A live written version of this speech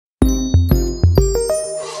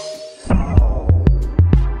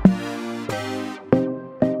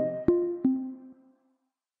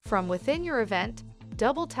From within your event,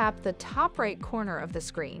 double-tap the top right corner of the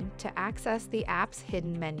screen to access the app's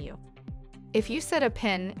hidden menu. If you set a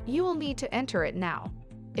PIN, you will need to enter it now.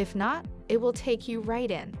 If not, it will take you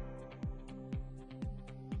right in.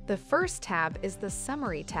 The first tab is the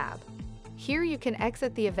Summary tab. Here you can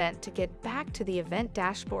exit the event to get back to the event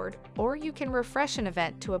dashboard, or you can refresh an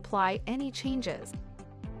event to apply any changes.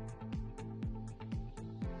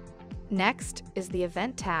 Next is the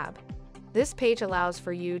Event tab. This page allows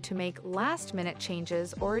for you to make last-minute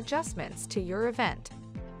changes or adjustments to your event.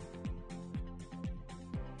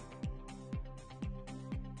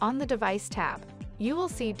 On the Device tab, you will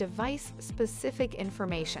see device-specific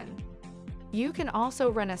information. You can also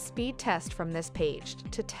run a speed test from this page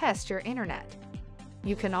to test your internet.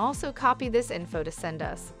 You can also copy this info to send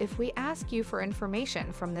us if we ask you for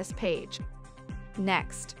information from this page.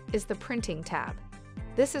 Next is the Printing tab.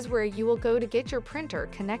 This is where you will go to get your printer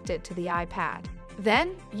connected to the iPad.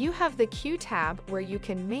 Then you have the Queue tab where you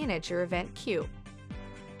can manage your event queue.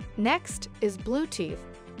 Next is Bluetooth.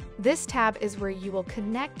 This tab is where you will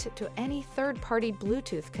connect to any third-party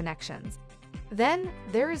Bluetooth connections. Then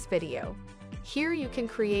there is Video. Here you can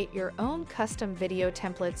create your own custom video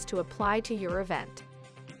templates to apply to your event.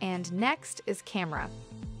 And next is Camera.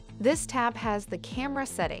 This tab has the camera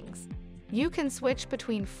settings. You can switch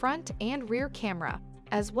between front and rear camera,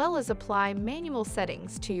 as well as apply manual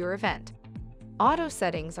settings to your event. Auto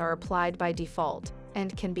settings are applied by default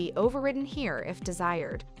and can be overridden here if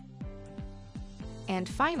desired. And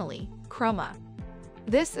finally, Chroma.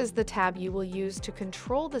 This is the tab you will use to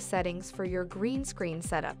control the settings for your green screen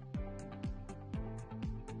setup.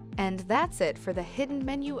 And that's it for the hidden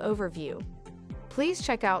menu overview. Please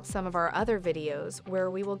check out some of our other videos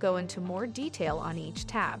where we will go into more detail on each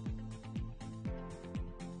tab.